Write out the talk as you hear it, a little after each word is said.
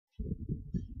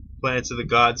Plants of the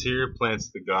Gods here, Plants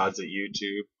of the Gods at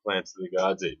YouTube, Plants of the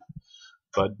Gods at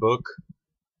Budbook,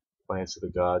 Plants of the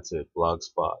Gods at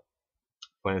Blogspot.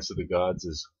 Plants of the Gods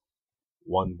is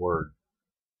one word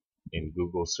in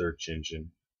Google search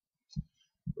engine.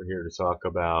 We're here to talk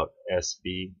about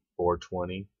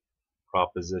sb420,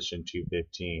 Proposition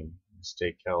 215,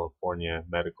 State California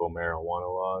medical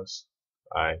marijuana laws.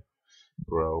 I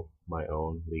grow my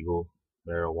own legal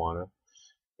marijuana,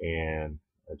 and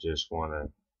I just want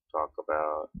to talk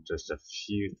about just a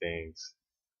few things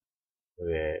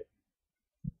that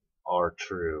are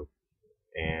true.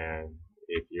 And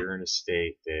if you're in a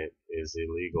state that is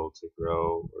illegal to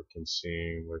grow or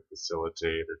consume or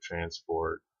facilitate or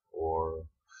transport or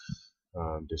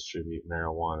distribute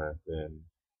marijuana, then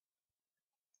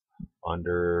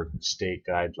under state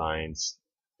guidelines,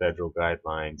 federal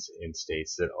guidelines in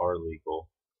states that are legal,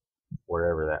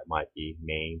 wherever that might be,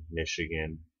 Maine,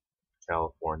 Michigan,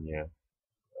 California,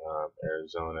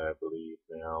 Arizona, I believe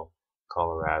now,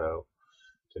 Colorado,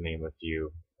 to name a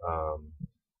few,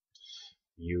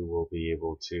 you will be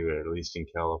able to, at least in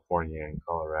California and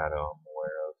Colorado, I'm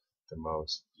aware of the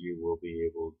most, you will be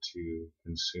able to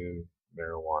consume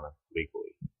marijuana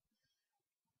legally.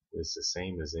 It's the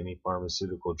same as any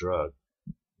pharmaceutical drug.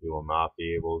 You will not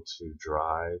be able to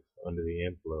drive under the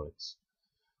influence.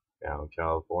 Now in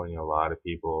California, a lot of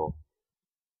people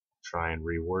try and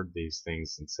reword these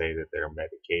things and say that they're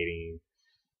medicating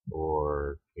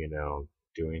or,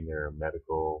 doing their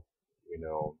medical,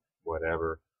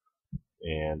 whatever.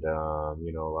 And, a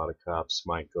lot of cops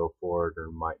might go for it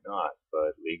or might not,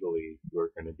 but legally you're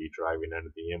going to be driving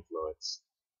under the influence.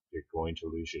 You're going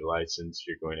to lose your license.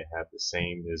 You're going to have the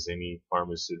same as any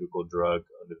pharmaceutical drug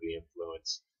under the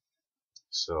influence.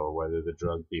 So whether the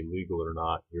drug be legal or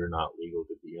not, you're not legal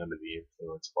to be under the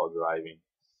influence while driving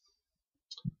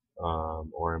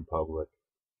or in public.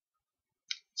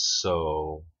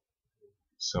 So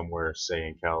somewhere, say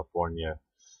in California,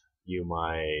 you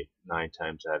might 9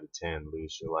 times out of 10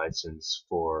 lose your license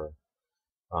for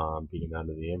being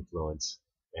under the influence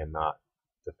and not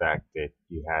the fact that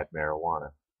you had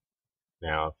marijuana.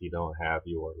 Now, if you don't have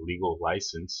your legal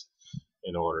license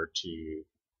in order to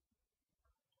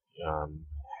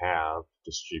have,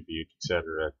 distribute,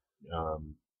 etc.,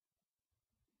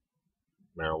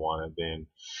 marijuana, then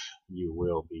you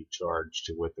will be charged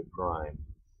with a crime.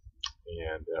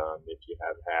 And if you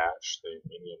have hash, then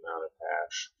any amount of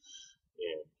hash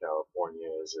in California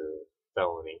is a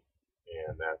felony,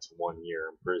 and that's 1 year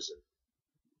in prison.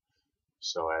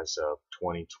 So as of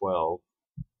 2012,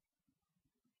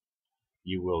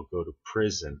 you will go to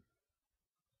prison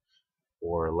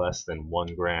for less than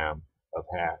 1 gram of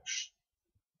hash.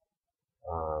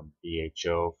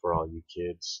 BHO for all you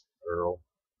kids, Earl.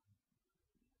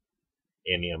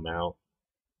 Any amount,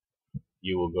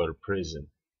 you will go to prison.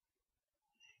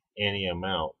 Any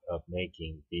amount of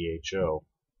making BHO,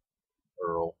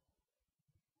 Earl,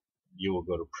 you will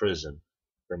go to prison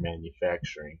for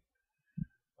manufacturing.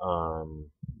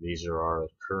 These are our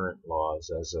current laws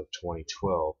as of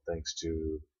 2012, thanks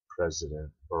to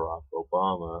President Barack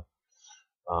Obama.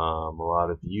 A lot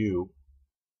of you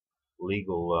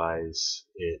legalize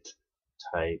it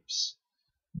types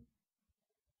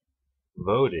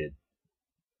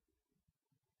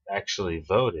actually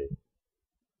voted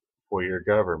for your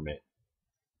government,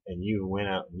 and you went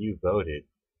out and you voted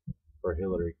for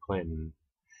Hillary Clinton,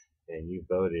 and you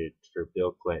voted for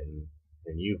Bill Clinton,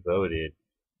 and you voted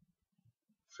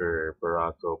for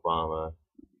Barack Obama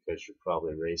because you're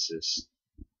probably racist,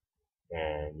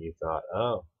 and you thought,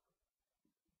 oh,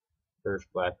 first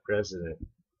black president,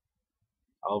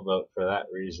 I'll vote for that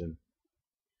reason,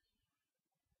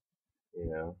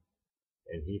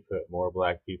 and he put more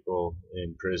black people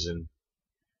in prison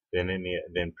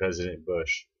than President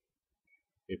Bush.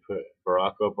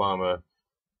 Barack Obama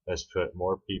has put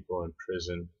more people in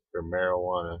prison for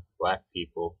marijuana, black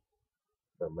people,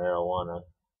 for marijuana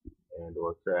and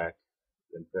or crack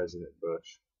than President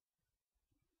Bush.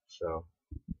 So,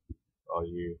 all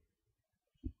you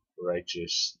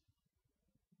righteous,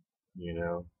 we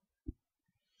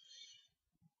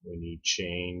need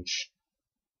change.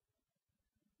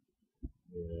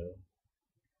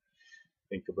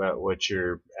 Think about what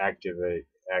you're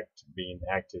being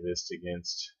activist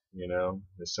against.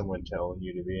 Is someone telling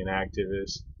you to be an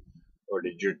activist, or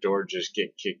did your door just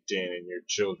get kicked in and your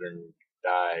children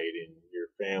died and your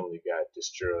family got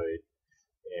destroyed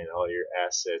and all your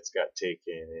assets got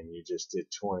taken and you just did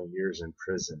 20 years in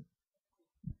prison?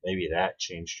 Maybe that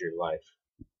changed your life.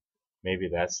 Maybe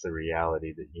that's the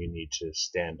reality that you need to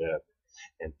stand up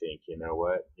and think, you know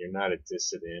what? You're not a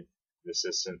dissident. This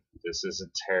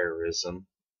isn't terrorism.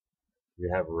 You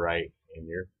have a right, and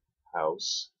you're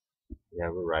house. You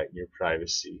have a right in your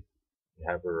privacy. You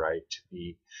have a right to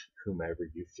be whomever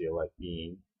you feel like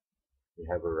being. You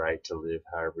have a right to live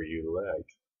however you like.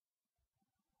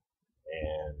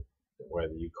 And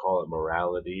whether you call it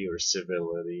morality or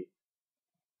civility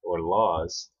or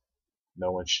laws,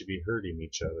 no one should be hurting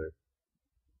each other.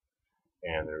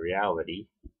 And the reality,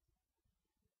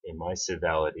 in my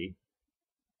civility,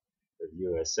 the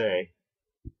USA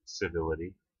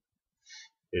civility,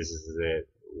 is that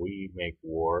we make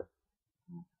war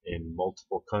in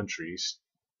multiple countries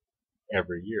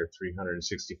every year,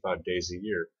 365 days a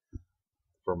year,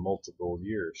 for multiple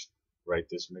years. Right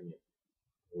this minute,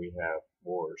 we have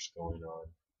wars going on.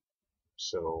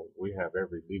 So we have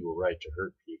every legal right to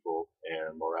hurt people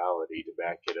and morality to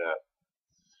back it up.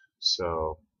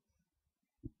 So,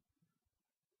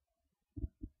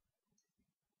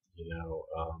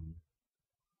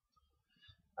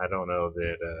 I don't know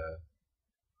that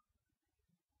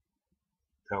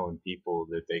telling people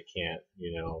that they can't,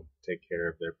 take care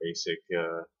of their basic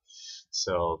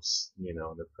selves, in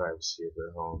the privacy of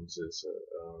their homes is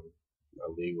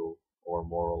a legal or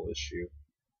moral issue.